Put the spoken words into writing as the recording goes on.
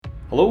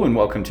Hello and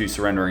welcome to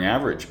Surrendering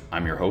Average.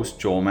 I'm your host,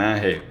 Joel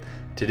Mahe.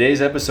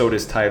 Today's episode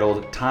is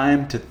titled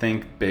Time to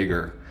Think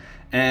Bigger.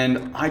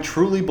 And I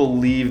truly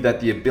believe that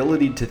the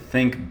ability to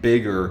think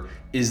bigger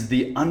is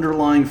the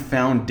underlying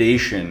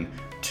foundation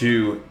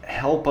to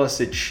help us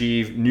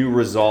achieve new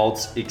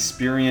results,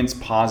 experience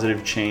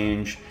positive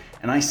change.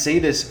 And I say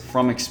this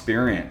from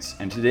experience.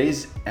 In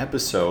today's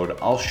episode,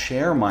 I'll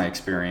share my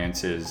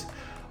experiences.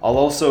 I'll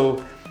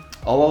also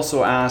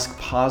ask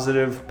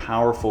positive,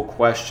 powerful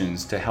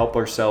questions to help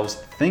ourselves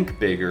think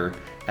bigger,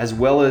 as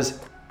well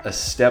as a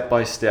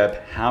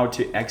step-by-step how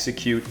to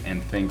execute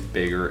and think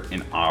bigger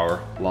in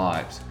our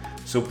lives.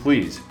 So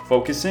please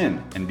focus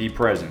in and be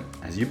present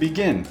as you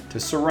begin to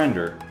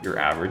surrender your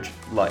average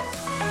life.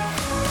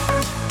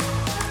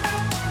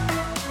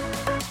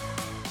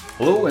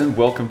 Hello and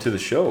welcome to the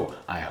show.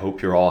 I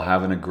hope you're all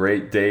having a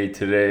great day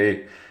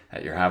today,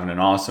 that you're having an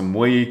awesome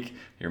week,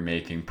 you're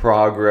making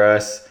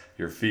progress,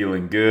 you're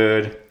feeling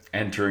good,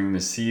 entering the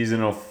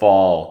season of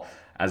fall.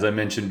 As I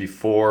mentioned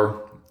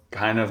before,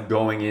 kind of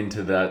going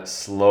into that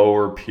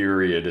slower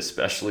period,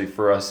 especially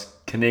for us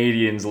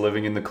Canadians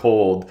living in the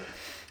cold.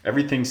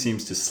 Everything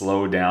seems to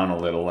slow down a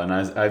little. And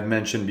as I've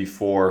mentioned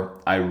before,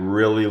 I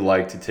really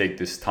like to take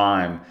this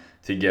time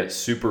to get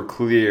super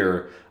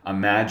clear,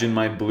 imagine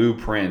my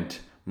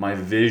blueprint, my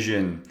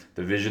vision,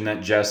 the vision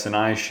that Jess and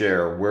I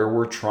share, where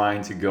we're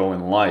trying to go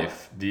in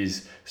life.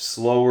 These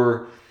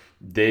slower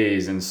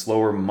days and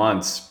slower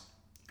months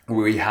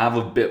where we have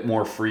a bit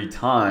more free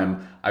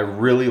time, I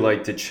really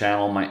like to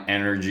channel my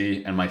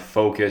energy and my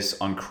focus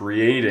on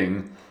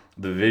creating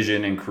the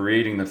vision and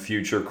creating the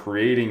future,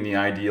 creating the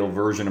ideal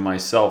version of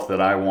myself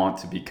that I want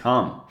to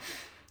become.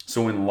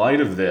 So in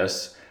light of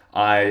this,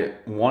 I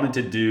wanted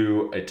to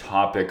do a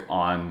topic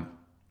on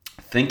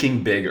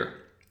thinking bigger.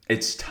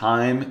 It's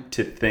time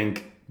to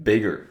think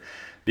bigger.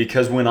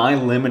 Because when I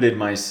limited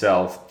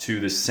myself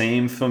to the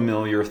same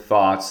familiar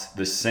thoughts,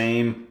 the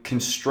same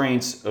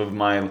constraints of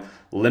my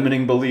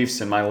limiting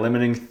beliefs and my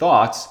limiting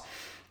thoughts,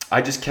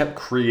 I just kept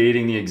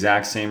creating the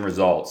exact same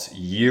results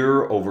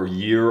year over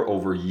year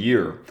over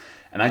year.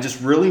 And I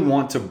just really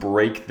want to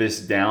break this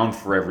down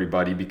for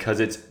everybody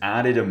because it's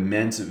added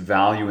immense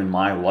value in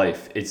my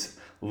life. It's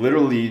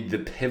literally the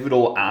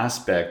pivotal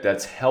aspect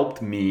that's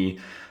helped me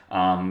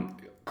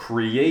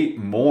create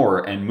more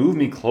and move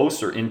me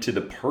closer into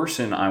the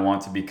person I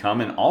want to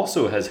become, and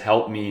also has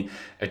helped me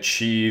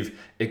achieve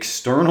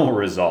external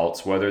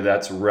results, whether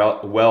that's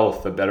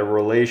wealth, a better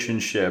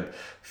relationship,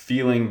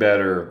 feeling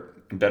better,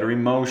 better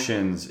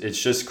emotions. It's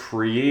just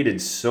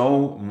created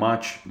so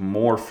much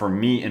more for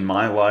me in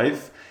my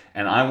life,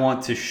 and I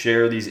want to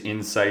share these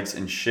insights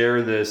and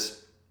share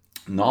this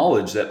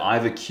knowledge that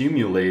I've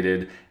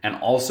accumulated and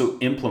also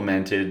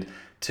implemented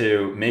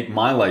to make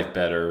my life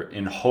better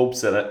in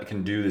hopes that I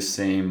can do the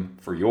same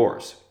for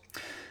yours.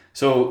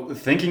 So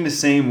thinking the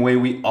same way,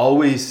 we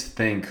always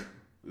think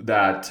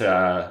that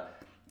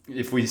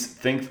if we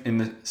think in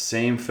the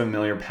same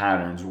familiar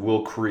patterns,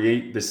 we'll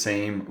create the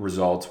same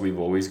results we've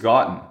always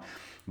gotten.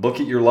 Look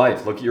at your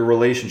life, look at your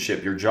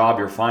relationship, your job,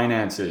 your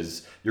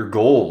finances, your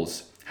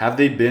goals. Have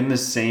they been the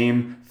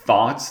same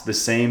thoughts, the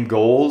same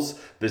goals,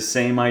 the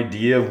same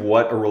idea of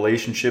what a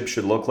relationship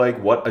should look like,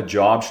 what a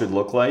job should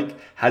look like?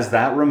 Has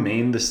that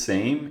remained the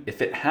same?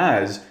 If it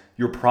has,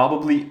 you're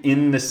probably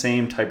in the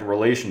same type of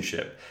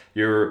relationship.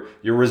 Your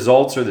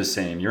results are the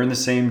same. You're in the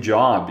same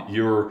job.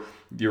 Your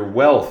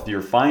wealth,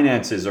 your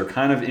finances are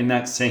kind of in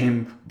that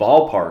same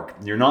ballpark.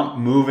 You're not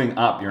moving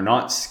up. You're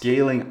not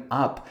scaling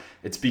up.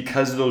 It's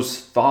because those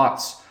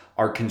thoughts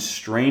are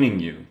constraining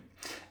you.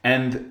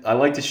 And I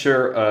like to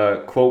share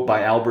a quote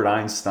by Albert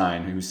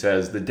Einstein who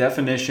says, "The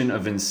definition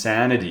of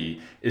insanity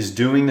is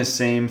doing the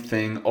same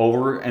thing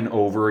over and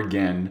over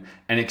again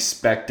and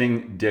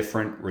expecting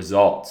different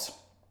results."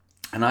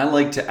 And I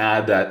like to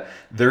add that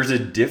there's a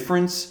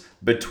difference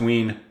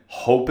between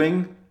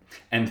hoping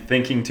and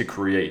thinking to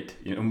create.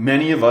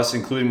 Many of us,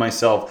 including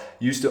myself,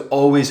 used to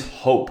always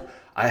hope.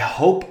 I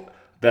hope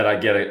that I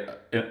get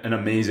an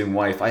amazing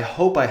wife. I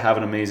hope I have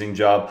an amazing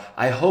job.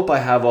 I hope I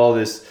have all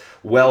this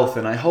wealth,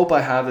 and I hope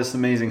I have this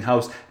amazing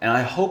house, and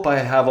I hope I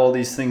have all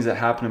these things that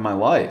happen in my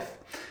life.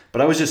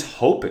 But I was just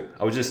hoping.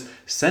 I was just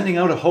sending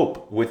out a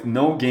hope with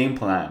no game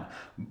plan.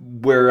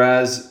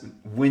 Whereas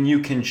when you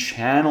can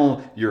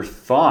channel your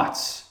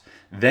thoughts,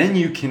 then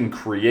you can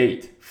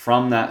create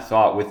from that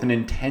thought with an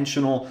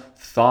intentional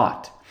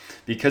thought.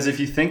 Because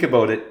if you think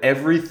about it,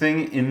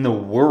 everything in the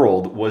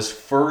world was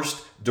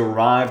first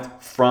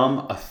derived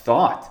from a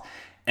thought.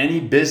 Any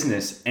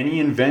business, any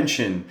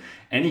invention,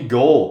 any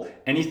goal,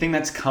 anything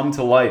that's come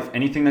to life,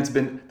 anything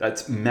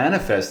that's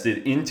manifested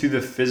into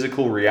the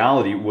physical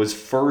reality was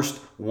first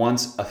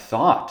once a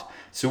thought.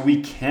 So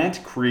we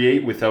can't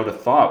create without a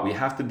thought. We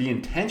have to be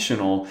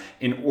intentional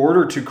in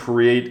order to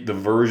create the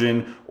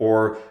version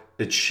or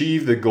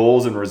achieve the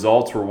goals and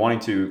results we're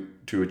wanting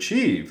to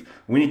achieve.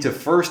 We need to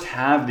first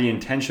have the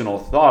intentional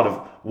thought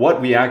of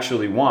what we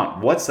actually want.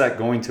 What's that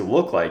going to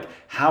look like?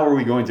 How are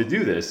we going to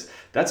do this?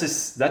 That's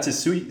a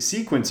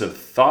sequence of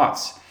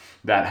thoughts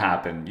that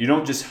happen. You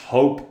don't just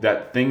hope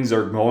that things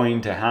are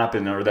going to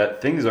happen or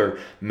that things are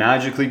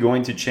magically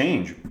going to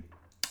change.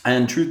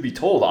 And truth be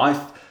told,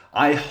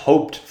 I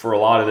hoped for a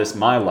lot of this in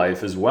my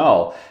life as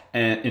well,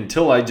 and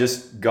until I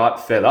just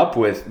got fed up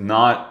with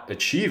not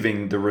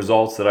achieving the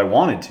results that I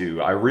wanted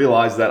to. I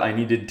realized that I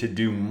needed to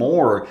do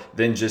more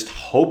than just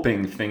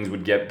hoping things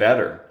would get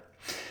better.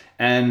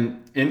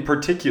 And in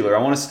particular,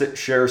 I want to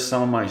share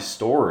some of my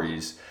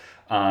stories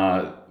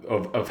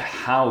of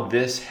how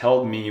this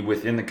held me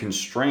within the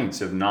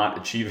constraints of not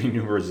achieving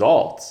new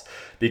results.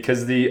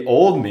 Because the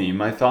old me,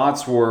 my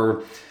thoughts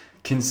were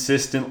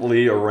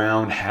consistently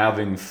around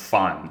having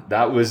fun.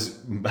 That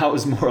was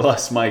more or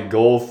less my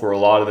goal for a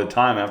lot of the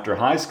time after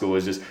high school,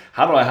 was just,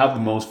 how do I have the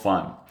most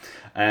fun?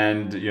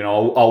 And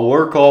I'll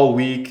work all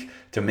week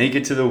to make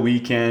it to the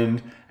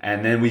weekend,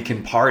 and then we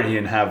can party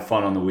and have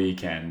fun on the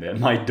weekend. And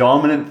my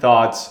dominant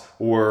thoughts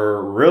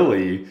were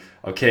really,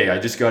 okay, I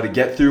just got to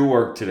get through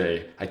work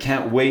today. I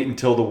can't wait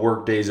until the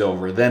work day's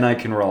over. Then I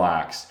can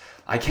relax.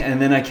 And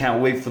then I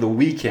can't wait for the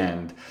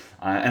weekend.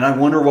 And I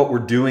wonder what we're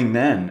doing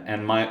then.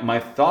 And my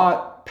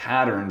thought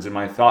patterns and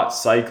my thought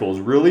cycles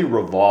really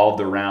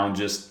revolved around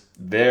just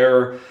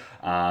their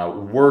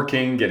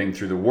working, getting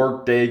through the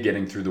work day,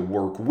 getting through the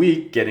work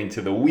week, getting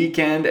to the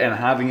weekend, and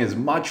having as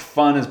much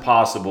fun as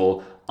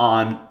possible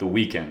on the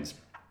weekends.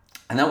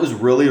 And that was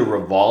really a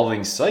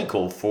revolving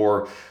cycle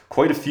for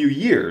quite a few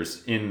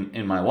years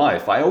in my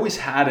life. I always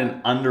had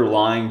an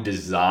underlying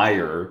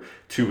desire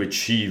to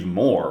achieve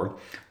more.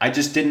 I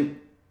just didn't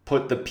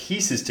put the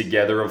pieces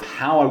together of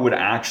how I would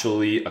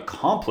actually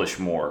accomplish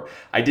more.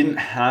 I didn't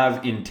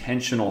have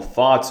intentional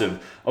thoughts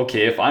of,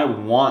 okay, if I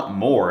want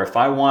more, if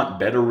I want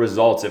better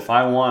results, if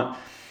I want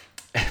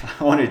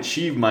to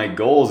achieve my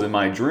goals and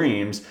my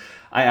dreams,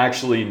 I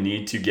actually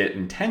need to get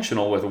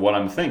intentional with what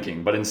I'm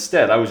thinking. But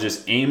instead, I was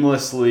just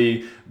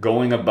aimlessly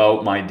going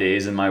about my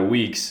days and my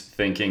weeks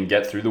thinking,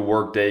 get through the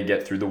work day,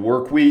 get through the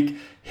work week,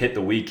 hit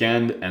the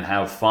weekend, and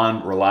have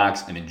fun,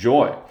 relax, and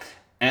enjoy.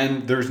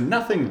 And there's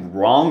nothing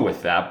wrong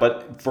with that,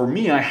 but for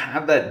me, I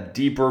had that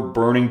deeper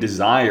burning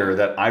desire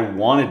that I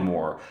wanted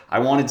more. I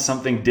wanted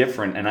something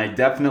different, and I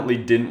definitely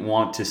didn't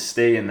want to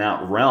stay in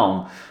that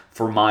realm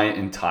for my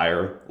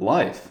entire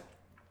life.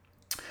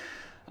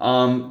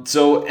 And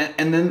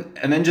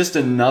then just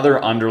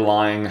another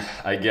underlying,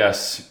 I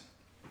guess,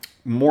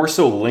 more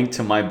so linked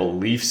to my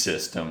belief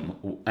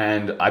system.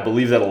 And I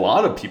believe that a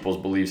lot of people's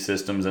belief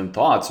systems and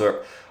thoughts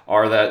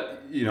are that,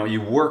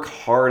 you work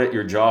hard at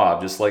your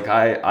job, just like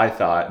I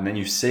thought, and then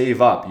you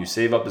save up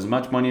as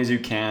much money as you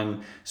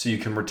can so you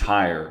can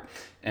retire,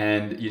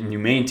 and you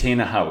maintain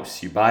a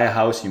house. You buy a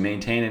house, you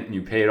maintain it, and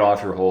you pay it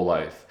off your whole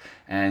life,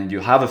 and you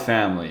have a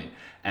family,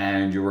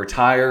 and you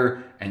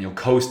retire, and you'll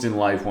coast in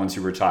life once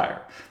you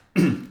retire.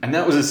 And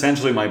that was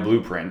essentially my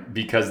blueprint,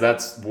 because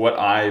that's what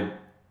I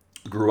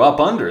grew up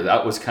under.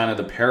 That was kind of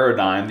the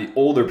paradigm, the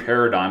older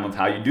paradigm of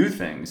how you do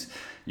things.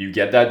 You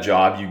get that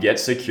job, you get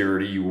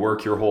security, you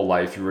work your whole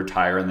life, you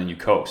retire, and then you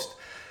coast.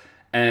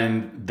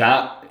 And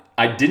that,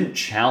 I didn't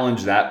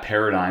challenge that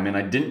paradigm, and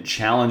I didn't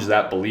challenge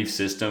that belief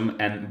system,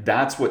 and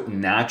that's what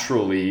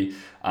naturally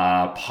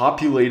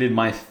populated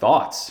my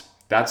thoughts.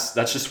 That's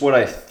just what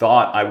I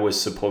thought I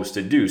was supposed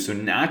to do. So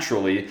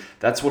naturally,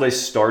 that's what I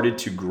started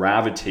to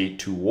gravitate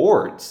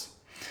towards.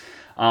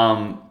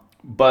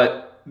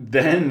 But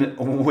then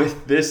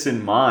with this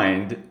in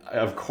mind,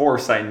 of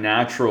course, I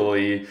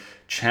naturally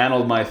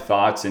channeled my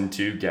thoughts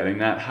into getting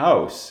that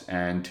house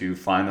and to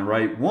find the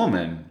right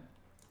woman.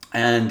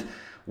 And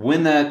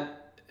when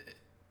that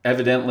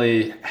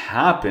evidently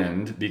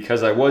happened,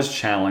 because I was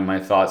channeling my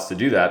thoughts to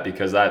do that,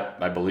 because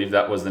I believe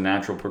that was the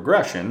natural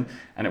progression,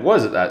 and it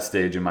was at that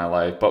stage in my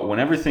life. But when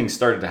everything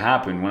started to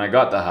happen, when I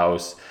got the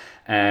house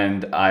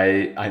and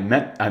I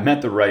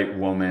met the right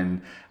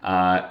woman,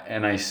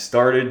 and I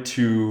started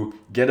to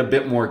get a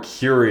bit more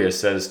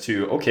curious as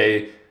to,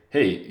 okay,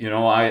 hey,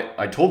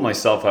 I told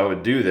myself I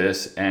would do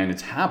this, and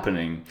it's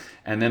happening.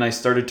 And then I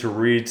started to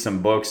read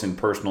some books in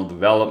personal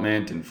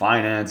development and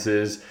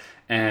finances,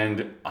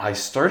 and I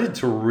started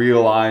to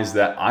realize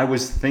that I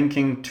was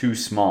thinking too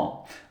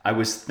small. I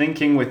was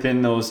thinking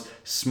within those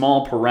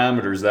small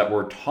parameters that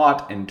we're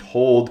taught and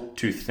told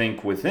to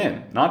think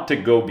within, not to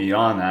go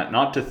beyond that,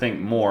 not to think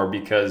more,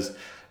 because,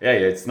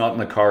 hey, it's not in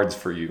the cards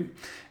for you.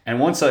 And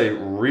once I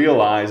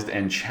realized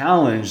and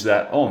challenged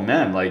that, oh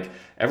man, like,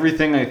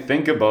 everything I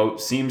think about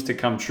seems to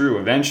come true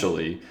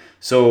eventually.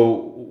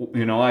 So,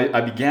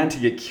 I began to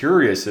get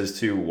curious as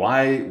to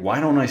why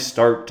don't I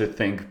start to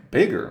think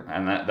bigger?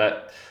 And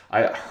that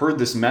I heard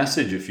this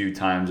message a few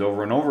times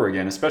over and over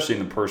again, especially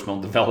in the personal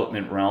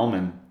development realm,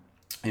 and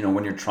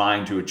when you're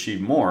trying to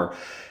achieve more.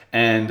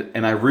 And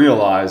I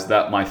realized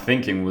that my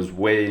thinking was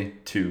way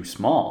too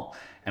small.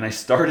 And I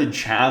started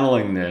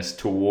channeling this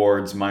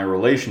towards my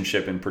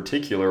relationship in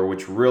particular,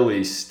 which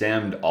really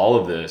stemmed all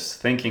of this,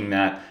 thinking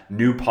that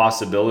new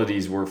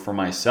possibilities were for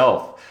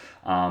myself.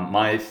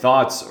 My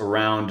thoughts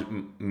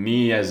around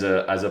me as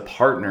a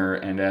partner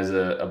and as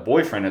a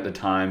boyfriend at the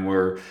time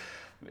were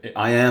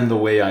I am the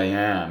way I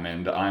am,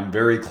 and I'm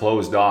very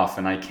closed off,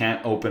 and I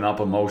can't open up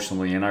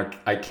emotionally, and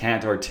I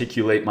can't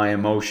articulate my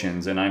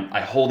emotions, and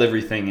I hold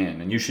everything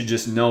in, and you should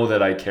just know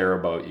that I care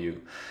about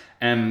you.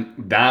 And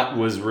that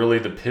was really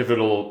the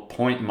pivotal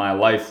point in my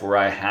life where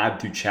I had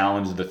to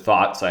challenge the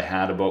thoughts I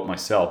had about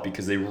myself,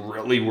 because they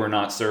really were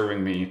not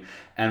serving me,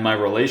 and my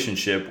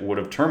relationship would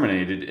have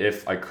terminated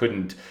if I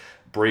couldn't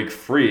break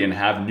free and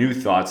have new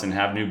thoughts and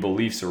have new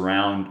beliefs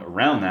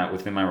around that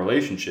within my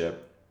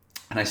relationship.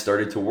 And I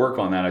started to work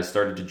on that. I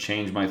started to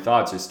change my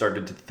thoughts. I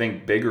started to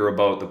think bigger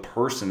about the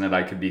person that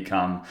I could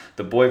become,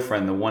 the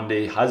boyfriend, the one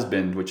day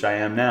husband, which I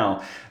am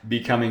now,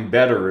 becoming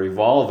better,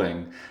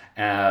 evolving.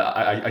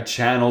 I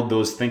channeled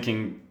those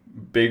thinking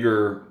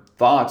bigger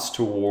thoughts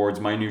towards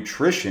my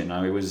nutrition.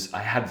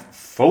 I had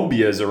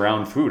phobias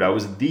around food. I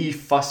was the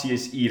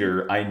fussiest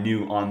eater I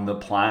knew on the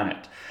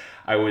planet.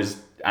 I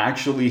was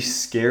actually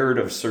scared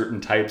of certain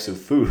types of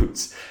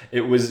foods.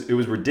 It was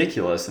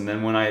ridiculous. And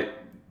then when I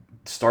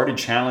started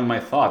channeling my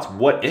thoughts,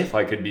 what if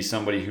I could be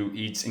somebody who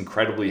eats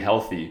incredibly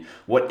healthy?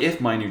 What if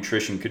my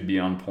nutrition could be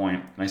on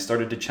point? And I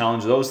started to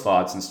challenge those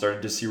thoughts and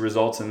started to see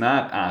results in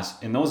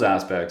those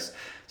aspects.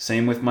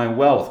 Same with my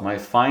wealth, my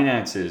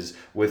finances,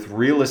 with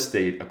real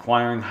estate,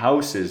 acquiring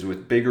houses,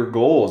 with bigger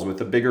goals, with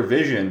a bigger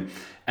vision.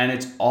 And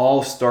it's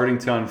all starting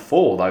to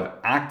unfold. I've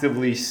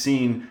actively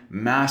seen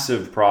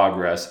massive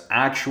progress,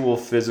 actual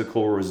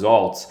physical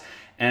results.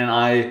 And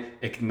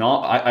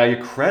I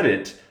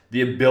credit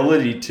the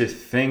ability to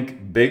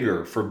think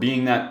bigger for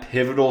being that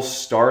pivotal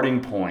starting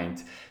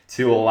point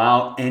to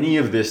allow any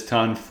of this to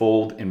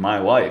unfold in my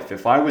life.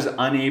 If I was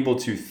unable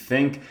to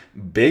think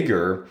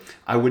bigger,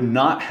 I would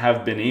not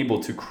have been able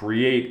to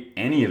create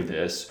any of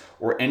this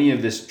or any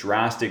of this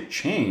drastic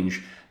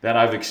change that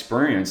I've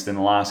experienced in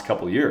the last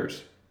couple of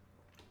years.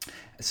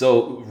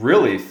 So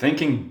really,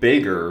 thinking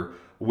bigger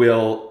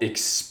will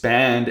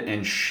expand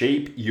and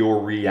shape your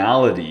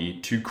reality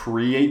to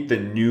create the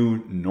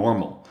new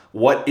normal.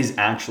 What is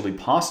actually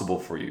possible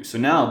for you? So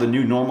now the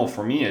new normal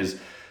for me is,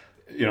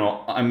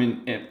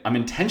 I'm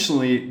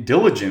intentionally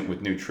diligent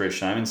with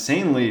nutrition. I'm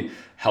insanely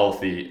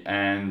healthy,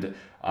 and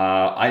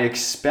I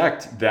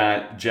expect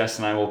that Jess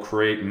and I will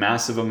create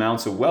massive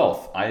amounts of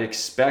wealth. I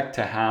expect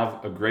to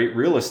have a great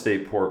real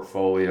estate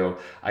portfolio.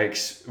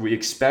 We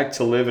expect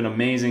to live an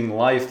amazing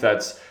life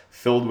that's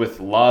filled with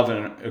love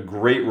and a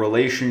great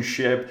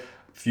relationship,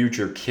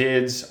 future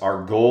kids,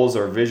 our goals,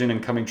 our vision,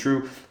 and coming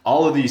true.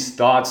 All of these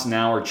thoughts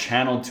now are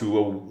channeled to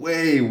a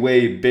way,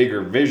 way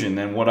bigger vision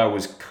than what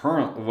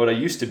I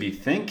used to be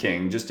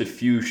thinking just a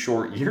few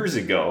short years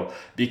ago,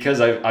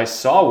 because I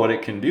saw what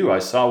it can do. I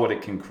saw what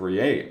it can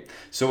create.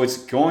 So it's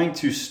going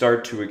to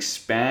start to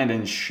expand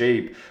and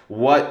shape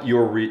what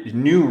your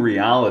new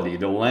reality,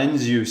 the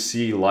lens you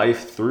see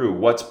life through,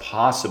 what's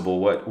possible,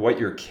 what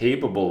you're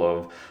capable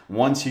of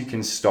once you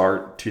can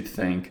start to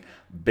think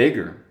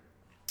bigger.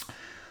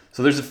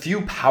 So there's a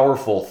few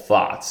powerful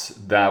thoughts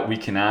that we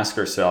can ask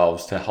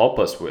ourselves to help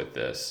us with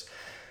this.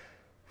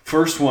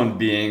 First one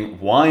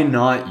being, why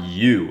not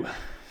you?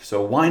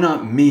 So why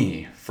not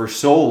me? For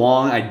so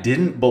long, I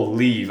didn't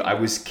believe I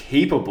was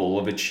capable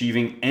of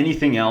achieving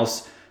anything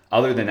else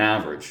other than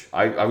average.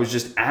 I was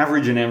just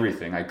average in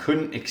everything. I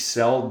couldn't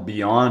excel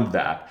beyond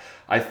that.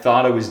 I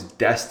thought I was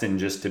destined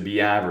just to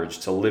be average,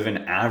 to live an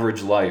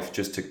average life,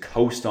 just to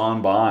coast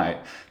on by,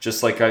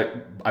 just like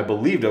I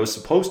believed I was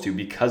supposed to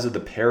because of the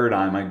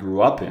paradigm I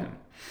grew up in.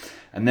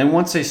 And then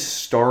once I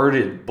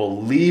started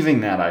believing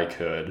that I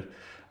could,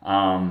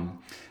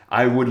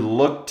 I would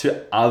look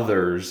to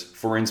others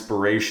for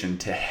inspiration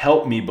to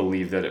help me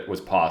believe that it was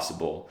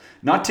possible.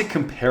 Not to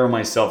compare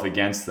myself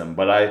against them,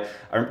 but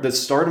at the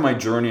start of my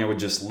journey, I would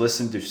just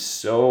listen to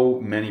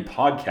so many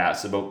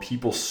podcasts about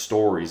people's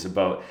stories,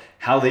 about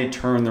how they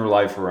turned their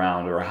life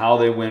around, or how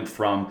they went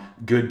from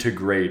good to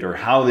great, or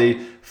how they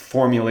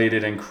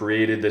formulated and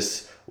created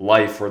this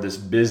life or this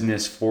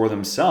business for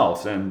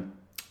themselves. And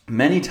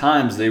many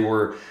times they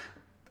were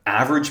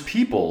average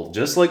people,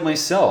 just like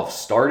myself,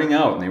 starting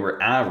out, and they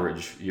were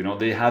average.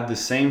 They had the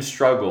same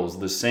struggles,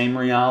 the same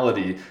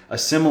reality, a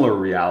similar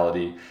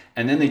reality,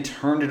 and then they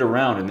turned it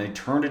around and they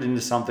turned it into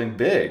something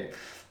big.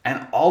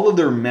 And all of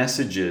their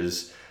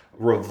messages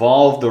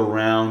revolved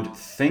around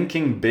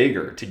thinking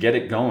bigger to get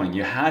it going.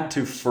 You had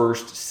to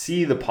first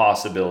see the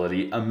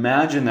possibility,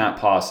 imagine that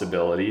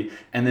possibility,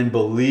 and then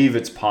believe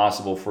it's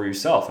possible for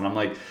yourself. And I'm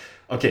like,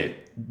 okay,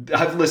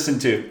 I've listened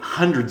to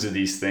hundreds of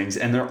these things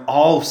and they're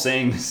all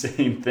saying the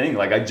same thing.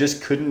 Like, I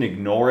just couldn't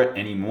ignore it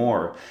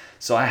anymore.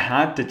 So I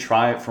had to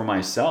try it for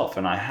myself,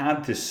 and I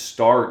had to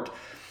start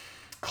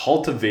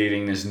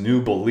cultivating this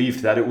new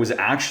belief that it was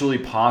actually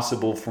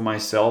possible for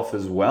myself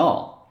as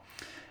well.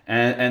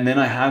 And then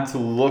I had to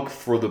look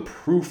for the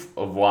proof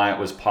of why it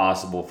was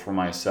possible for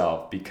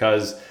myself,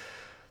 because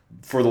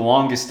for the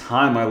longest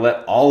time, I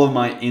let all of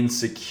my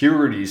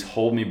insecurities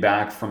hold me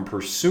back from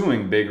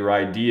pursuing bigger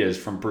ideas,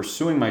 from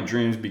pursuing my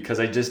dreams, because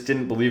I just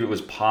didn't believe it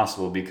was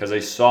possible, because I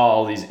saw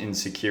all these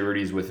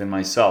insecurities within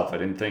myself. I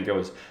didn't think I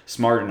was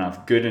smart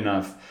enough, good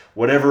enough,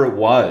 whatever it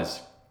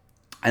was.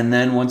 And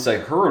then once I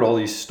heard all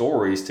these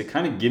stories to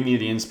kind of give me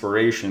the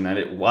inspiration that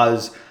it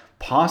was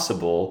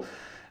possible,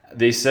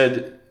 they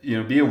said,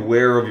 be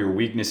aware of your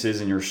weaknesses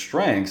and your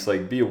strengths.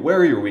 Like, be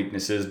aware of your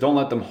weaknesses. Don't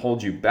let them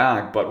hold you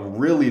back, but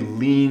really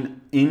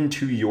lean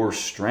into your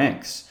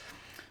strengths.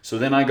 So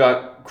then I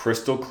got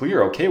crystal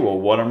clear. Okay, well,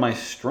 what are my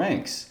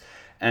strengths?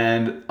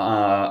 And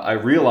I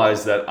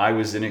realized that I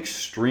was an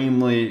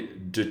extremely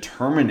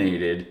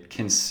determined,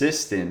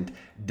 consistent,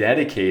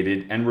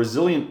 dedicated, and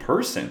resilient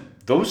person.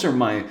 Those are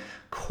my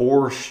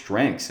core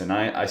strengths. And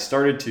I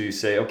started to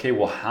say, okay,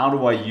 well, how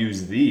do I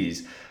use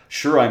these?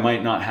 Sure, I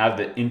might not have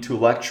the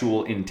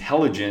intellectual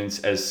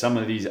intelligence as some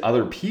of these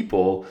other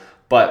people,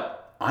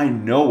 but I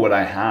know what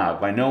I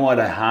have. I know what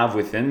I have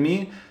within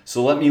me.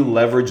 So let me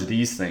leverage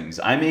these things.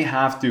 I may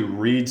have to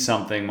read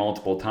something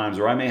multiple times,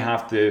 or I may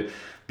have to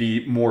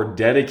be more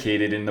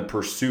dedicated in the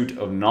pursuit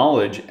of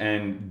knowledge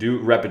and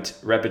do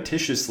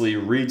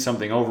repetitiously read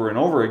something over and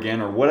over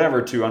again or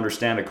whatever to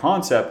understand a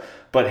concept.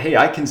 But hey,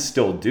 I can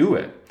still do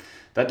it.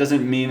 That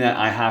doesn't mean that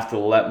I have to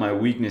let my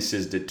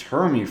weaknesses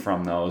deter me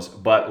from those,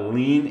 but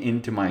lean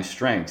into my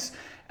strengths.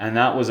 And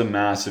that was a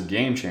massive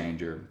game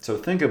changer. So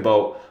think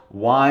about,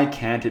 why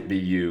can't it be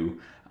you?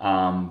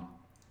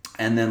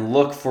 And then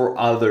look for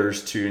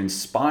others to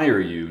inspire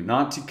you,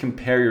 not to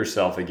compare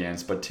yourself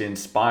against, but to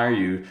inspire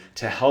you,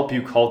 to help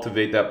you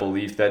cultivate that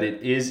belief that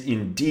it is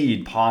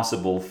indeed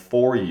possible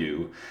for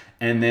you.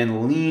 And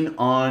then lean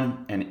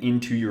on and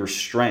into your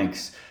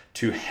strengths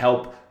to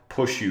help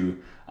push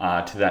you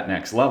to that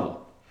next level.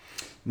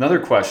 Another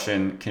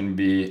question can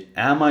be,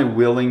 am I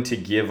willing to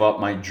give up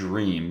my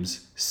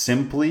dreams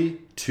simply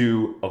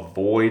to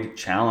avoid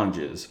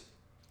challenges?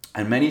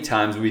 And many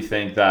times we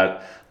think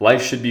that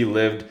life should be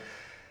lived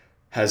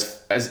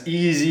as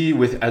easy,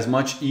 with as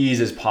much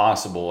ease as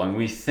possible. And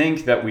we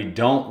think that we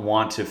don't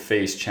want to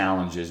face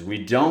challenges.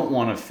 We don't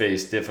want to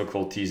face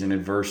difficulties and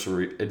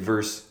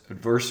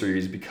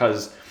adversaries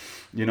because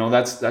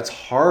that's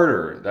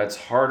harder. That's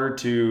harder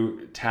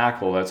to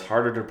tackle. That's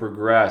harder to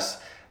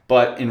progress.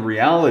 But in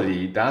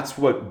reality, that's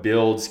what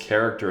builds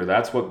character.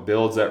 That's what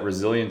builds that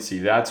resiliency.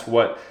 That's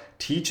what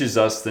teaches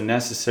us the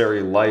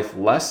necessary life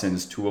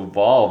lessons to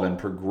evolve and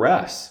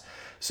progress.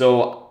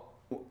 So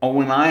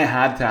when I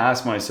had to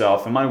ask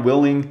myself, am I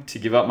willing to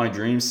give up my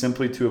dreams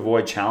simply to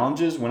avoid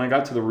challenges? When I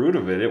got to the root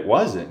of it, it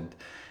wasn't.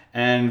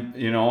 And,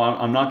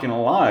 I'm not going to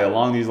lie,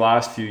 along these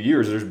last few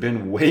years, there's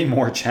been way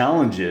more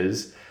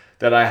challenges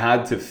that I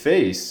had to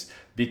face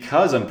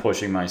because I'm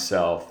pushing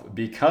myself,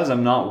 because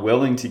I'm not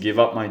willing to give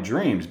up my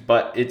dreams.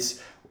 But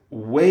it's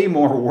way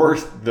more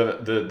worth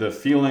the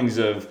feelings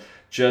of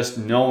just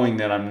knowing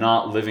that I'm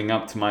not living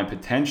up to my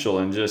potential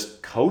and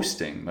just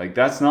coasting. Like,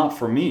 that's not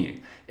for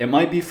me. It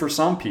might be for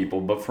some people,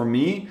 but for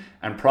me,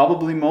 and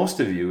probably most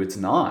of you, it's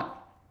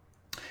not.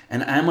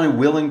 And am I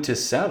willing to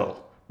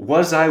settle?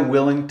 Was I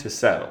willing to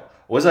settle?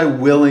 Was I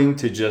willing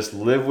to just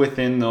live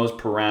within those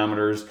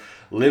parameters,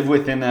 live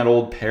within that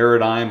old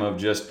paradigm of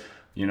just,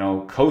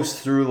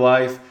 coast through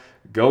life,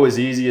 go as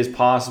easy as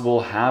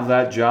possible, have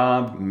that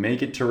job,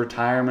 make it to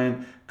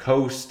retirement,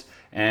 coast?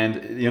 And,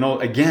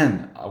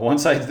 again,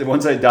 once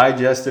I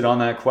digested on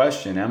that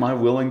question, am I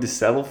willing to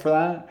settle for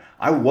that?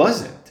 I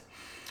wasn't.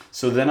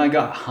 So then I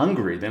got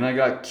hungry, then I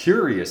got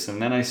curious,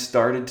 and then I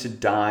started to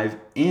dive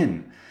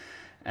in.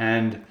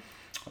 And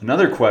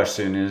another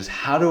question is,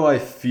 how do I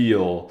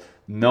feel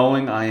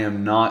knowing I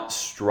am not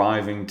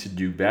striving to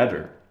do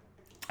better?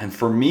 And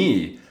for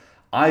me,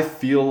 I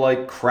feel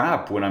like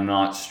crap when I'm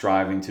not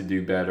striving to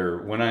do better.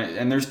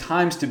 And there's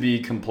times to be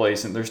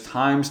complacent, there's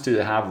times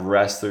to have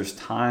rest, there's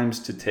times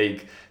to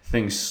take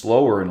things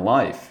slower in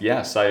life.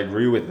 Yes, I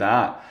agree with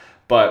that.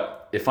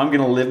 But if I'm going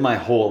to live my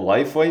whole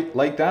life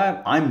like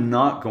that, I'm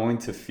not going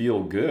to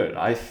feel good.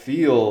 I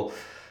feel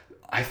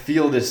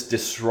this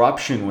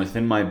disruption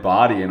within my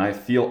body, and I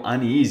feel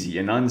uneasy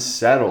and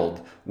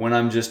unsettled when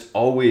I'm just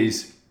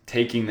always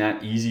taking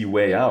that easy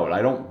way out.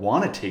 I don't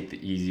want to take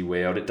the easy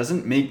way out. It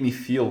doesn't make me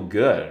feel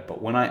good.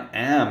 But when I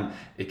am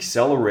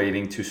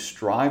accelerating to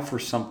strive for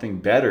something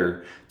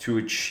better, to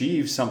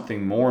achieve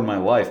something more in my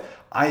life,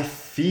 I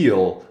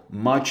feel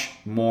much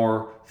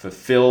more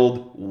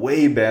fulfilled,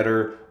 way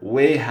better,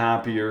 way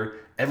happier.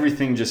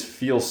 Everything just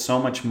feels so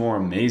much more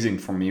amazing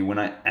for me when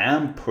I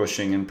am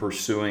pushing and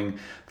pursuing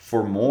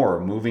for more,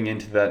 moving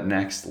into that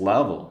next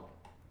level.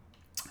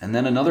 And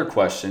then another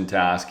question to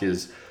ask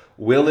is,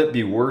 will it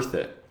be worth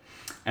it?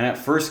 And at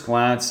first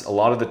glance, a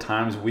lot of the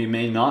times we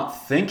may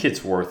not think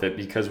it's worth it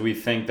because we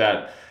think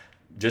that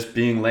just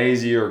being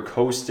lazy or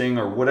coasting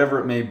or whatever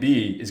it may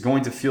be is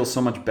going to feel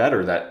so much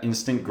better, that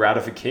instant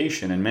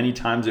gratification. And many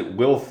times it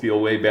will feel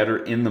way better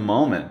in the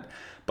moment.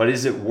 But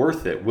is it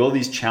worth it? Will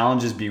these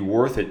challenges be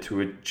worth it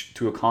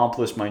to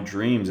accomplish my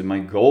dreams and my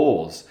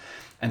goals?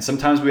 And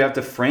sometimes we have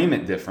to frame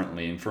it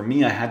differently. And for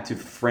me, I had to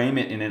frame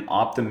it in an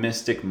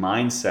optimistic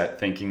mindset,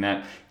 thinking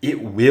that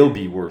it will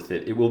be worth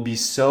it. It will be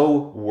so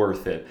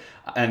worth it.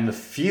 And the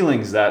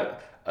feelings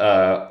that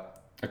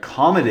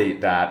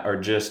accommodate that are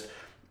just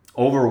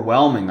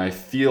overwhelming. I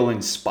feel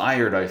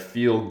inspired. I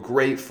feel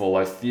grateful.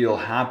 I feel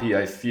happy.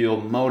 I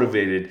feel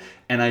motivated.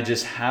 And I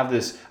just have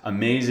this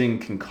amazing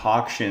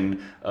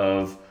concoction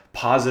of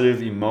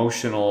positive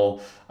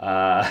emotional,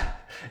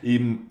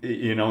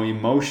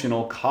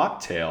 emotional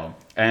cocktail.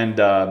 And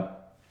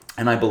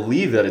I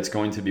believe that it's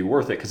going to be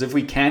worth it. Because if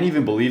we can't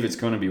even believe it's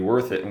going to be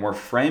worth it, and we're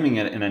framing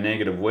it in a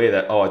negative way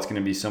that, oh, it's going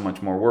to be so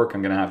much more work,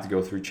 I'm going to have to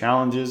go through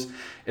challenges.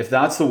 If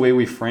that's the way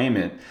we frame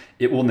it,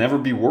 it will never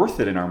be worth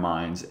it in our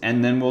minds.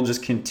 And then we'll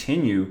just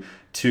continue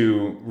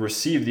to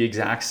receive the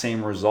exact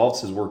same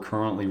results as we're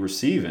currently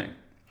receiving.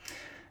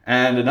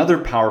 And another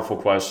powerful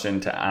question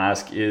to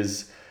ask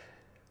is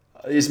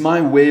my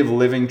way of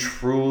living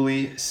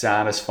truly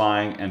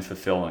satisfying and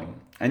fulfilling?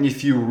 And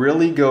if you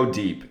really go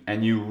deep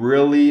and you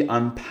really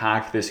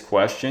unpack this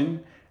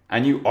question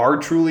and you are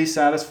truly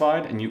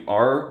satisfied and you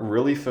are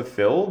really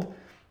fulfilled,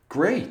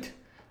 great.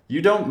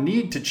 You don't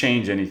need to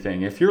change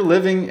anything. If you're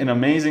living an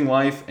amazing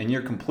life and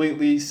you're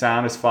completely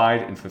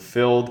satisfied and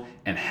fulfilled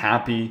and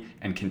happy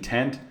and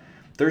content,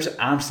 there's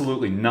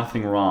absolutely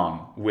nothing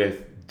wrong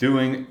with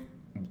doing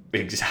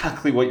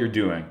exactly what you're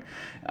doing.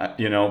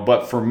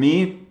 But for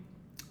me,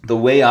 the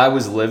way I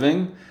was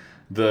living,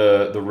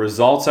 the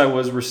results I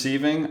was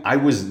receiving, I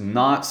was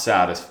not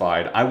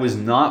satisfied. I was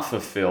not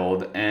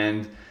fulfilled.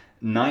 And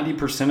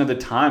 90% of the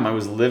time I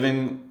was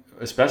living,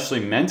 especially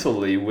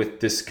mentally, with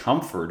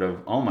discomfort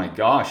of, oh my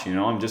gosh,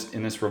 I'm just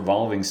in this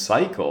revolving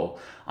cycle.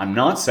 I'm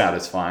not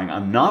satisfying.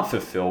 I'm not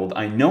fulfilled.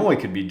 I know I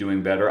could be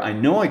doing better. I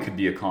know I could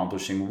be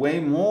accomplishing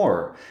way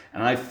more.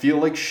 And I feel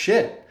like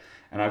shit.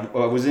 And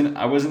I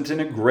wasn't in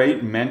a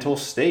great mental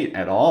state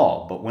at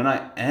all. But when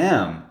I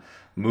am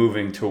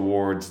moving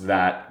towards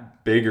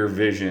that bigger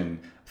vision,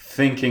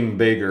 thinking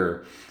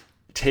bigger,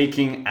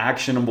 taking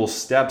actionable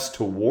steps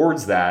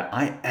towards that,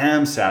 I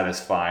am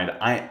satisfied,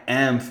 I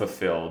am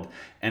fulfilled,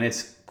 and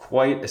it's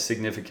quite a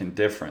significant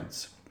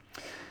difference.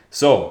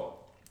 So,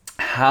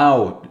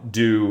 how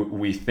do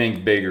we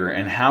think bigger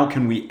and how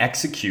can we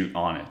execute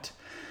on it?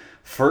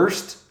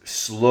 First,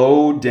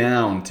 slow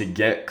down to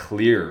get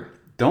clear.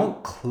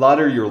 Don't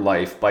clutter your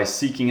life by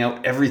seeking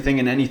out everything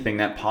and anything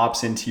that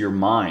pops into your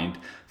mind.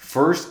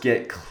 First,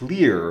 get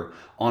clear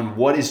on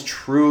what is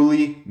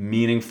truly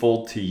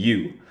meaningful to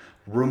you.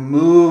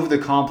 Remove the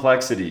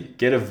complexity.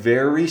 Get a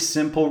very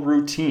simple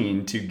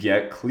routine to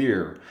get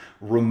clear.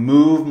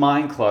 Remove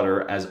mind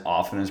clutter as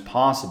often as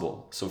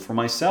possible. So for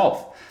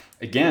myself,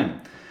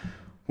 again,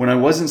 when I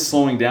wasn't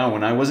slowing down,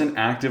 when I wasn't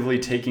actively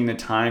taking the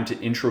time to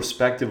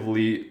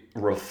introspectively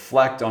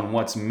reflect on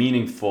what's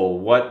meaningful,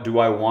 what do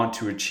I want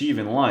to achieve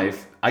in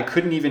life, I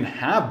couldn't even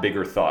have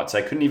bigger thoughts.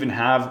 I couldn't even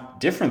have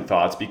different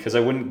thoughts because I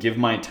wouldn't give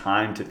my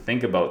time to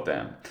think about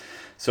them.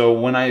 So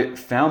when I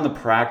found the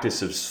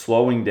practice of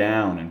slowing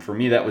down, and for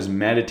me that was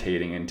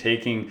meditating and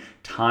taking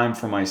time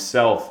for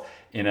myself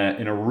in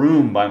a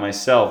room by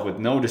myself with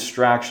no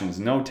distractions,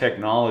 no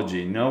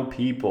technology, no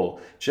people,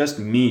 just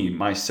me,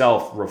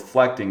 myself,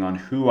 reflecting on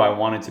who I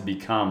wanted to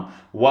become,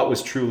 what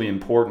was truly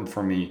important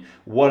for me,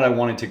 what I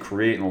wanted to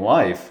create in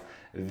life,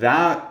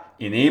 that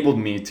enabled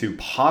me to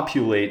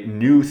populate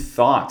new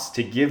thoughts,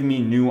 to give me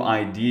new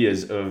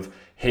ideas of,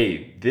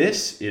 hey,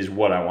 this is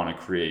what I want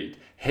to create.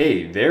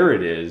 Hey, there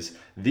it is.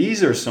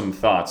 These are some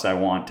thoughts I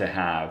want to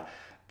have.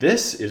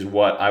 This is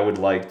what I would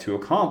like to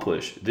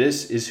accomplish.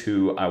 This is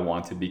who I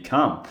want to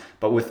become.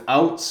 But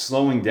without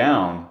slowing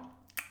down,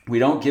 we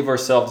don't give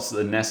ourselves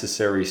the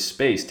necessary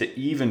space to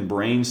even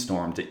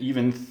brainstorm, to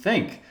even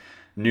think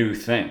new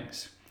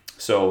things.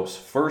 So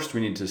first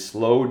we need to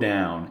slow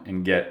down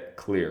and get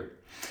clear.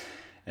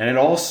 And it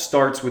all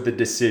starts with the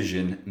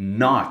decision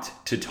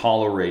not to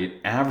tolerate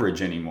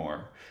average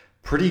anymore.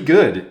 Pretty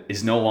good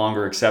is no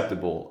longer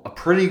acceptable. A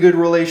pretty good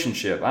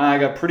relationship. I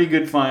got pretty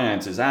good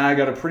finances. I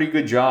got a pretty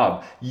good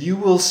job. You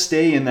will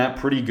stay in that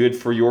pretty good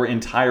for your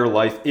entire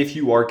life if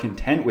you are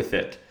content with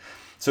it.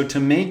 So to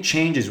make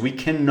changes, we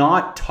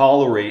cannot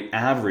tolerate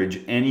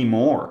average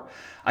anymore.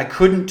 I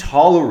couldn't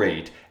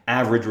tolerate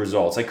average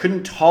results. I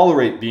couldn't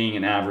tolerate being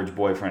an average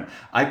boyfriend.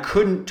 I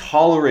couldn't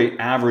tolerate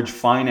average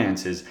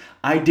finances.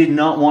 I did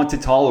not want to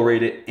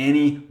tolerate it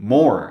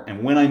anymore.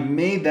 And when I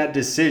made that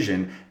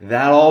decision,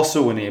 that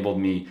also enabled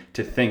me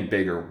to think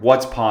bigger.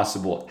 What's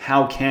possible?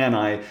 How can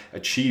I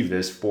achieve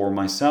this for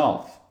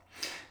myself?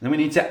 And then we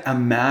need to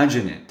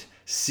imagine it,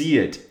 see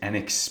it, and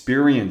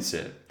experience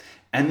it.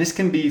 And this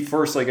can be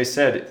first, like I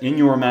said, in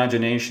your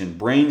imagination,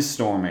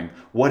 brainstorming.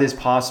 What is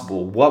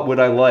possible? What would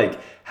I like?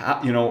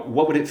 How,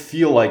 what would it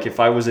feel like if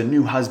I was a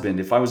new husband,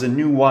 if I was a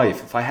new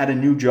wife, if I had a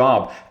new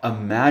job?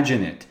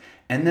 Imagine it.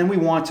 And then we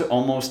want to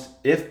almost,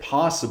 if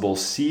possible,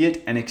 see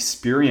it and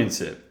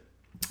experience it.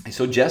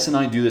 So Jess and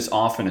I do this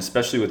often,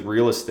 especially with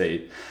real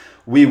estate.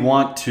 We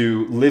want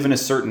to live in a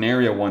certain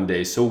area one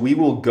day. So we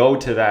will go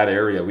to that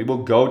area. We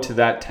will go to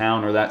that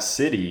town or that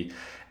city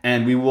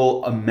And we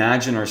will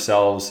imagine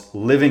ourselves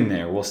living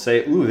there. We'll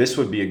say, ooh, this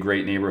would be a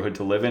great neighborhood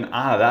to live in.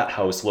 Ah, that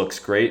house looks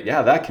great.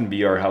 Yeah, that can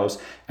be our house.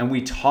 And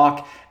we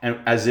talk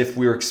as if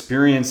we're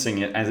experiencing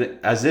it,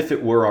 as if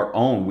it were our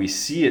own. We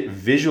see it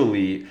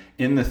visually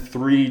in the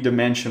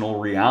three-dimensional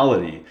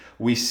reality.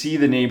 We see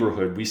the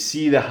neighborhood. We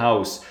see the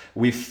house.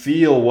 We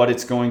feel what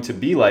it's going to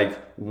be like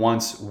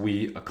once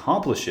we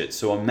accomplish it.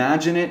 So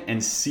imagine it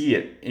and see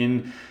it.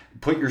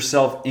 Put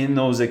yourself in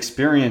those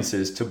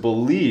experiences to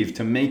believe,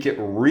 to make it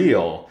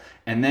real.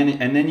 And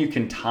then you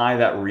can tie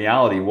that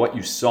reality, what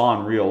you saw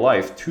in real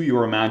life, to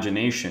your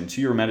imagination,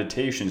 to your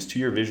meditations, to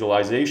your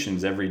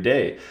visualizations every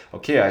day.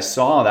 Okay, I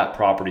saw that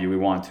property we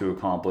want to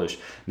accomplish.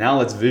 Now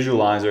let's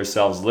visualize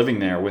ourselves living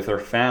there with our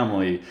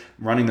family,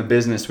 running the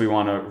business we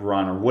want to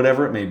run, or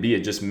whatever it may be.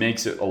 It just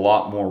makes it a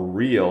lot more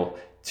real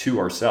to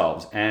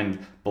ourselves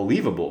and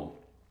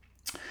believable.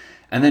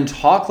 And then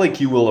talk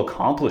like you will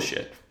accomplish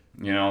it.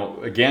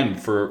 Again,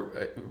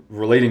 for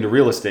relating to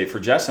real estate, for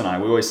Jess and I,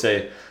 we always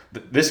say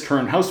this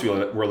current house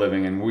we're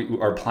living in,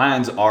 our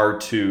plans are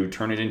to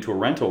turn it into a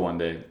rental one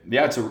day.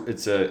 Yeah,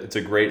 it's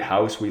a great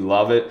house. We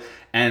love it.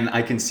 And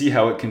I can see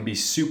how it can be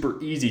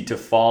super easy to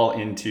fall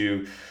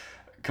into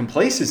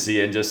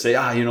complacency and just say,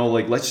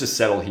 let's just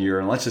settle here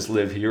and let's just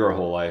live here our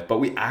whole life. But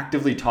we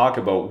actively talk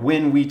about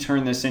when we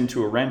turn this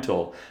into a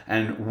rental,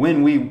 and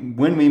when we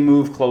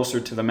move closer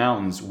to the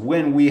mountains,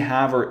 when we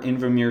have our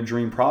Invermere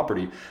dream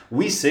property.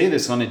 We say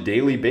this on a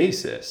daily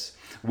basis.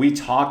 We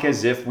talk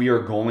as if we are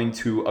going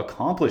to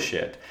accomplish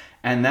it.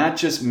 And that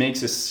just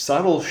makes a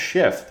subtle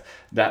shift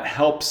that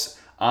helps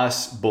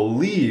us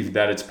believe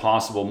that it's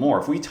possible more.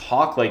 If we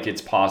talk like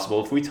it's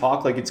possible, if we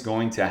talk like it's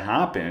going to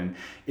happen,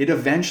 it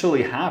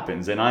eventually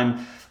happens. And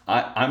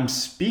I'm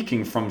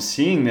speaking from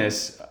seeing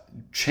this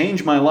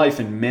change my life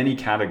in many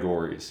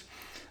categories.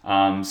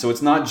 So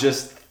it's not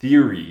just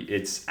theory.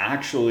 It's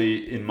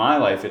actually, in my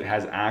life, it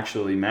has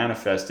actually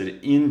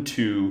manifested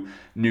into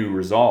new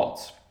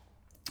results.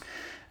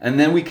 And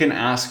then we can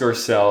ask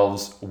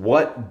ourselves,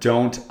 what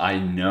don't I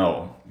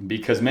know?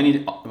 Because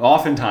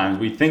oftentimes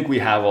we think we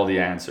have all the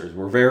answers.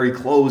 We're very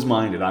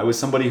close-minded. I was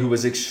somebody who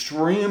was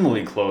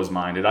extremely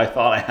close-minded. I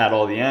thought I had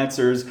all the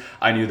answers.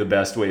 I knew the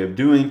best way of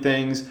doing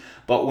things.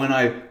 But when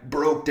I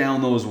broke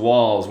down those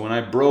walls, when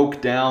I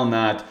broke down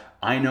that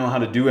I know how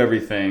to do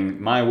everything,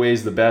 my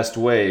way's the best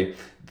way,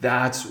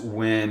 that's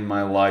when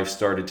my life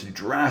started to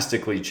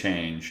drastically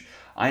change.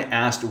 I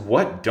asked,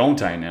 what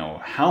don't I know?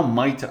 How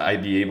might I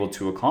be able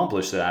to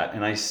accomplish that?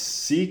 And I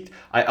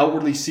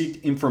outwardly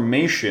seeked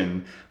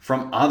information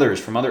from others,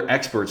 from other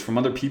experts, from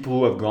other people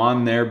who have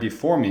gone there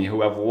before me,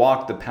 who have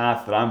walked the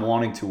path that I'm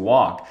wanting to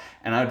walk.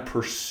 And I'd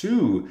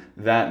pursue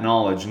that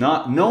knowledge,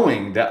 not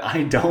knowing that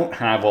I don't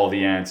have all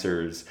the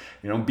answers.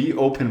 Be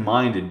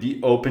open-minded, be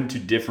open to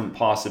different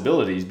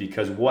possibilities,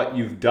 because what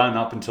you've done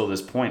up until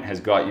this point has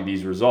got you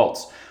these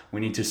results. We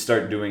need to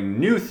start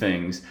doing new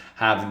things,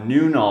 have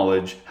new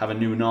knowledge, have a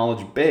new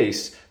knowledge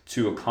base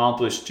to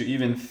accomplish, to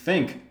even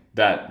think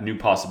that new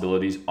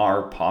possibilities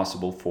are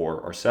possible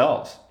for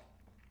ourselves.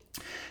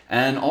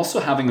 And also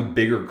having a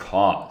bigger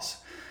cause.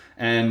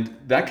 And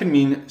that can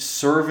mean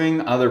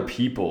serving other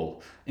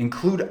people.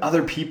 Include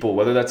other people,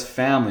 whether that's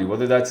family,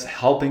 whether that's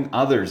helping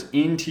others,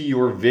 into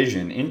your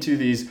vision, into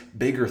these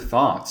bigger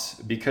thoughts,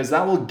 because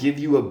that will give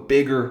you a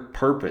bigger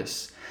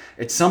purpose.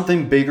 It's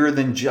something bigger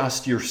than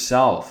just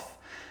yourself.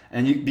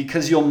 And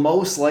because you'll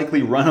most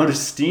likely run out of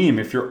steam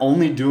if you're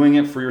only doing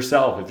it for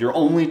yourself. If you're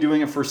only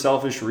doing it for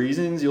selfish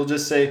reasons, you'll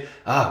just say,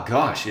 oh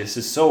gosh, this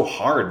is so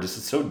hard. This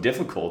is so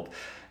difficult.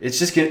 It's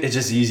just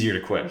easier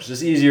to quit. It's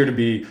just easier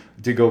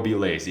to go be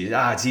lazy.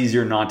 It's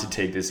easier not to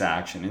take this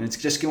action. And it's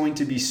just going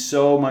to be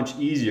so much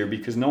easier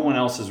because no one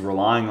else is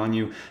relying on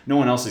you. No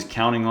one else is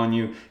counting on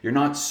you. You're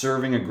not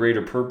serving a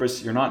greater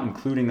purpose. You're not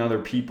including other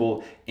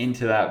people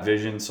into that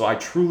vision. So I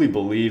truly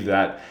believe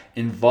that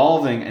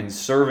involving and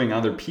serving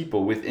other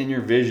people within your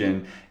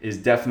vision is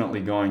definitely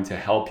going to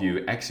help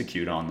you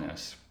execute on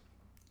this.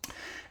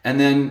 And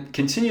then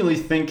continually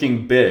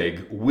thinking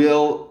big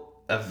will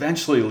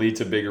eventually lead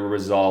to bigger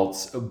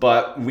results,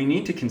 but we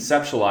need to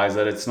conceptualize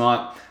that it's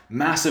not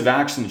massive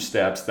action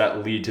steps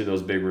that lead to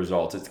those big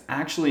results. It's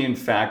actually, in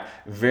fact,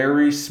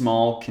 very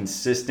small,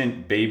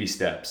 consistent baby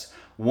steps.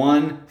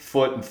 One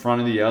foot in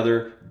front of the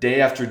other,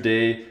 day after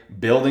day,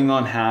 building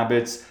on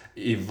habits,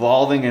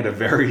 evolving at a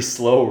very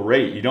slow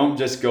rate. You don't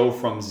just go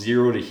from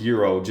zero to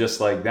hero just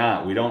like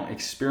that. We don't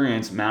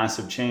experience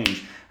massive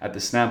change at the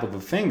snap of a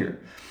finger.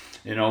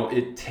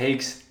 It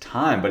takes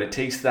time, but it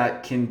takes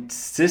that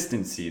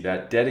consistency,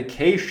 that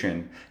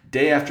dedication,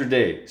 day after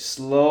day,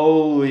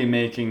 slowly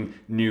making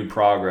new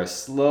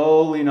progress,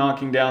 slowly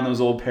knocking down those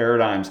old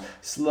paradigms,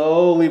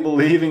 slowly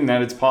believing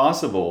that it's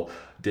possible,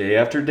 day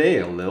after day,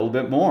 a little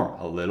bit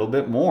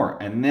more.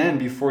 And then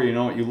before you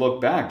know it, you look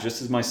back,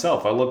 just as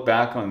myself, I look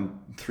back on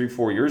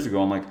 3-4 years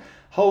ago, I'm like,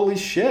 holy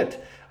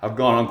shit, I've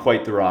gone on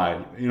quite the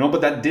ride.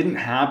 But that didn't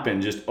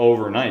happen just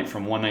overnight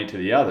from one night to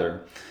the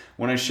other.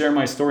 When I share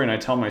my story and I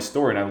tell my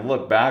story and I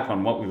look back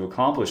on what we've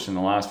accomplished in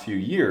the last few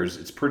years,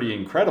 it's pretty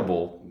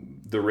incredible,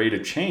 the rate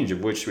of change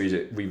of which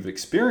we've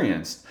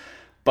experienced.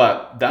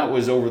 But that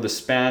was over the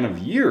span of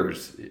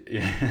years,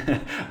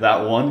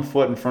 that one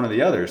foot in front of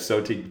the other.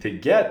 So to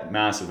get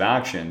massive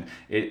action,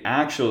 it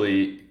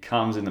actually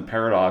comes in the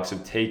paradox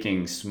of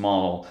taking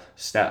small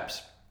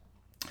steps.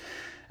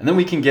 And then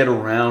we can get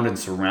around and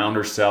surround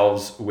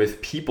ourselves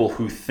with people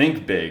who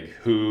think big,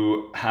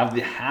 who have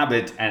the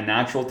habit and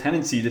natural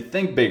tendency to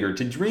think bigger,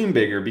 to dream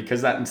bigger,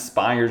 because that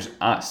inspires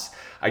us.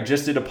 I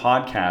just did a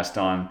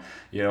podcast on,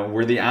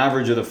 we're the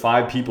average of the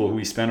 5 people who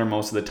we spend our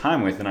most of the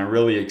time with, and I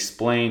really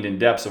explained in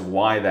depth of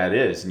why that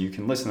is. And you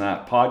can listen to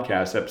that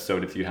podcast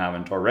episode if you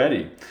haven't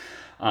already.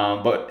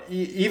 But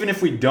even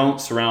if we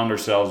don't surround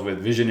ourselves with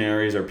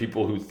visionaries or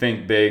people who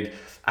think big,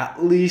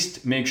 at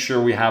least make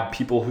sure we have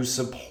people who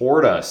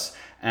support us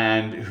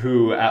and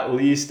who at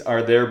least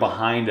are there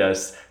behind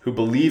us, who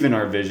believe in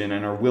our vision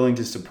and are willing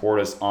to support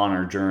us on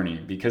our journey,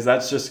 because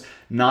that's just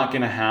not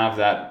going to have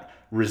that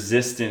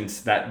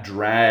resistance, that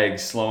drag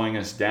slowing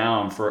us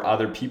down for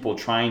other people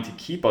trying to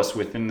keep us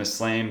within the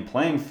same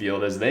playing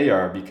field as they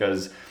are,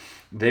 because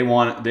they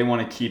want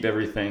to keep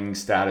everything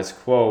status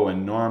quo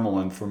and normal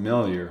and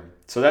familiar.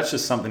 So that's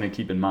just something to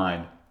keep in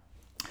mind.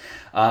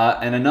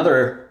 And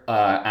another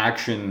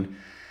action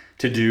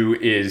to do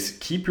is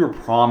keep your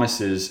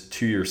promises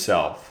to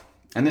yourself.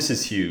 And this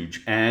is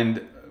huge.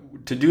 And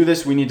to do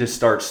this, we need to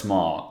start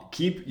small.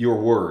 Keep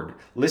your word.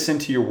 Listen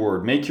to your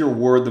word. Make your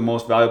word the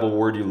most valuable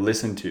word you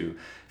listen to.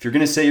 If you're going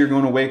to say you're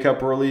going to wake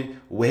up early,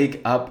 wake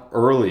up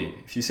early.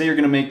 If you say you're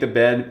going to make the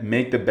bed,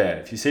 make the bed.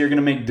 If you say you're going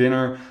to make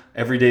dinner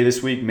every day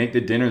this week, make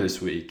the dinner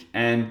this week.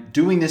 And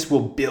doing this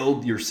will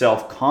build your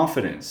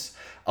self-confidence,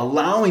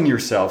 allowing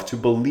yourself to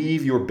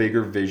believe your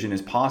bigger vision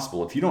is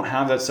possible. If you don't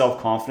have that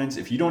self-confidence,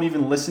 if you don't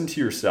even listen to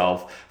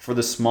yourself for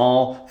the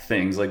small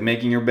things like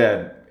making your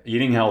bed,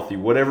 eating healthy,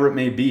 whatever it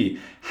may be,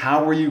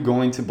 how are you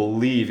going to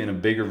believe in a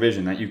bigger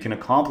vision that you can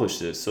accomplish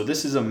this? So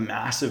this is a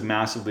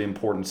massively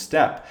important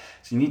step.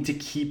 So you need to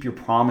keep your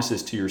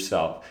promises to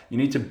yourself. You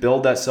need to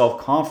build that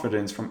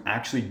self-confidence from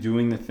actually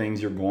doing the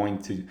things you're going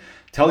to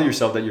tell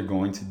yourself that you're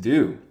going to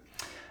do.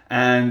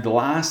 And the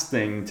last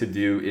thing to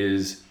do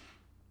is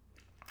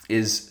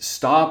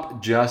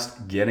stop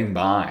just getting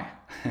by.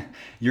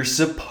 You're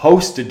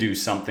supposed to do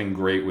something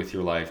great with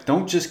your life.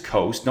 Don't just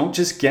coast, don't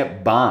just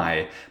get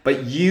by,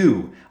 but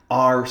you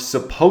are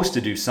supposed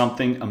to do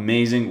something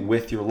amazing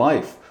with your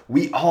life.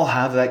 We all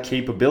have that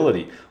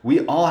capability.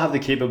 We all have the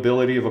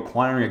capability of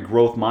acquiring a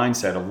growth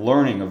mindset, of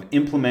learning, of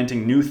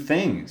implementing new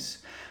things.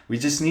 We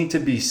just need to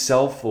be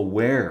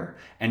self-aware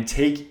and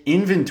take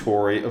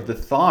inventory of the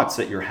thoughts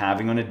that you're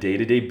having on a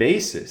day-to-day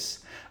basis.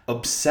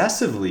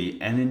 Obsessively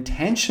and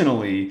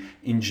intentionally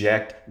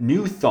inject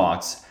new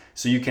thoughts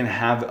so you can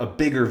have a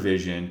bigger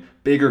vision,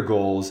 bigger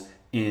goals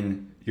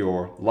in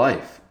your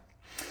life.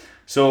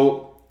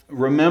 So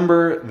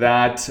remember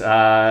that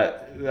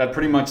that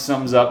pretty much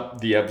sums up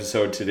the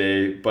episode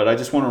today, but I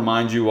just want to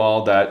remind you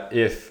all that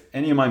if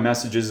any of my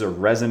messages are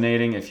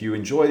resonating, if you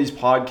enjoy these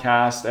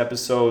podcast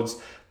episodes,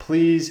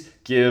 please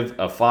give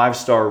a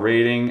 5-star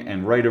rating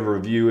and write a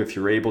review if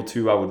you're able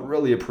to. I would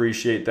really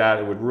appreciate that.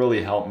 It would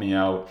really help me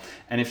out.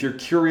 And if you're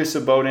curious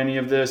about any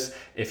of this,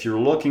 if you're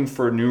looking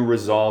for new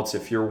results,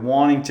 if you're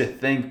wanting to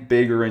think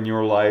bigger in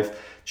your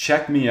life,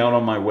 check me out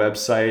on my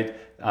website.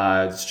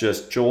 It's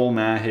just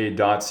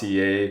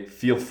joelmahe.ca.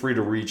 Feel free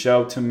to reach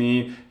out to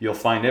me. You'll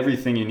find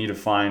everything you need to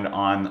find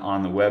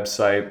on the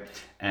website.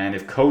 And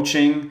if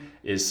coaching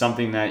is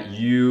something that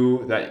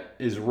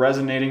is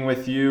resonating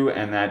with you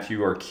and that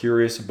you are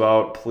curious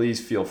about,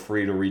 please feel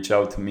free to reach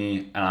out to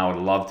me, and I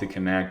would love to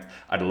connect.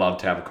 I'd love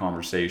to have a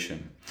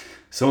conversation.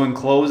 So in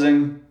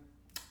closing,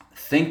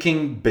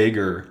 thinking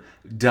bigger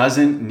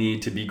doesn't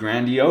need to be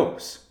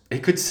grandiose.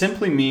 It could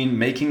simply mean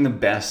making the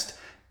best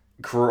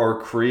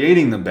or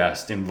creating the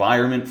best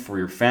environment for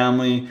your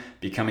family,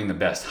 becoming the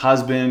best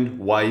husband,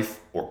 wife,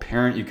 or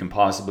parent you can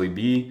possibly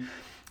be.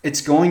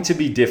 It's going to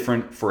be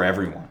different for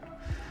everyone.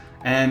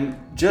 And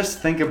just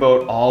think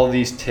about all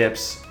these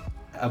tips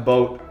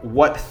about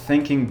what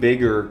thinking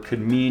bigger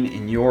could mean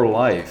in your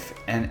life,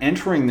 and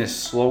entering this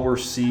slower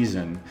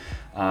season,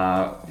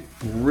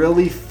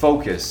 really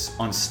focus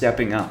on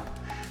stepping up.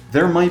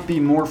 There might be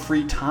more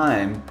free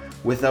time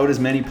without as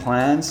many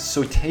plans,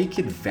 so take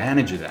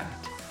advantage of that.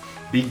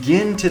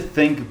 Begin to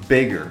think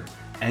bigger,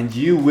 and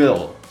you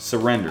will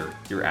surrender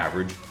your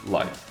average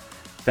life.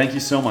 Thank you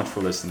so much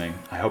for listening.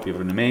 I hope you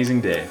have an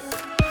amazing day.